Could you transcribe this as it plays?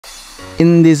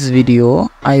In this video,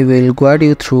 I will guide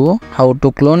you through how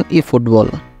to clone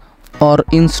eFootball or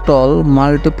install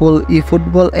multiple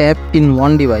eFootball app in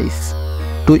one device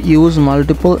to use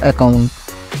multiple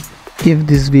accounts. If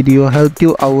this video helped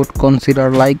you out, consider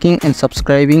liking and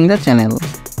subscribing the channel.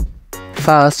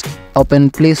 First, open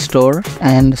Play Store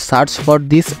and search for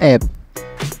this app.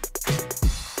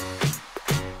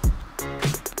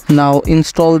 Now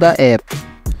install the app.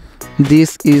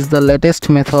 This is the latest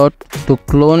method to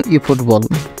clone eFootball.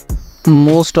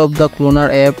 Most of the cloner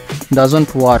app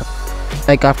doesn't work.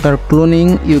 Like after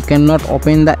cloning, you cannot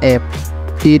open the app.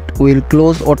 It will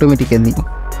close automatically.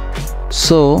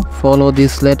 So follow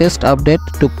this latest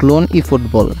update to clone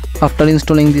eFootball. After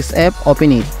installing this app,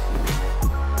 open it.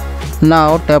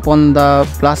 Now tap on the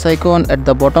plus icon at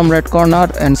the bottom right corner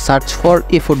and search for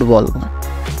eFootball.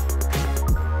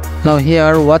 Now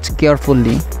here, watch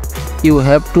carefully. You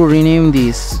have to rename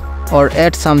this or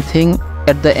add something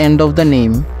at the end of the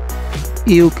name.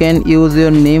 You can use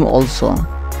your name also.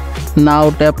 Now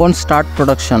tap on Start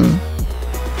Production.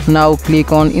 Now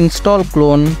click on Install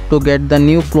Clone to get the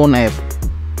new clone app.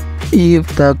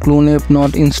 If the clone app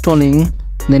not installing,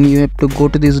 then you have to go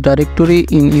to this directory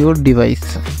in your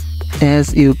device.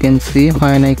 As you can see,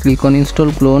 when I click on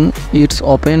Install Clone, it's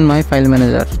open my file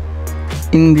manager.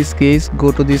 In this case,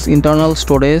 go to this internal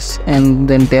storage and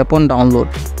then tap on Download.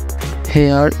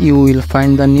 Here you will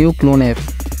find the new clone app.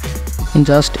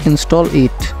 Just install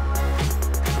it.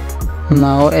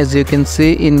 Now as you can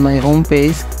see in my home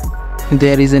page,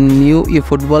 there is a new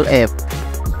eFootball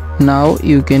app. Now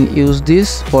you can use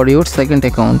this for your second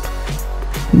account.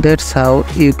 That's how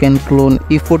you can clone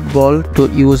eFootball to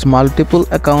use multiple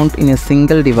accounts in a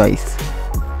single device.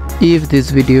 If this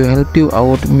video helped you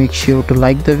out, make sure to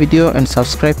like the video and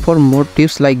subscribe for more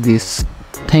tips like this.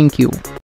 Thank you.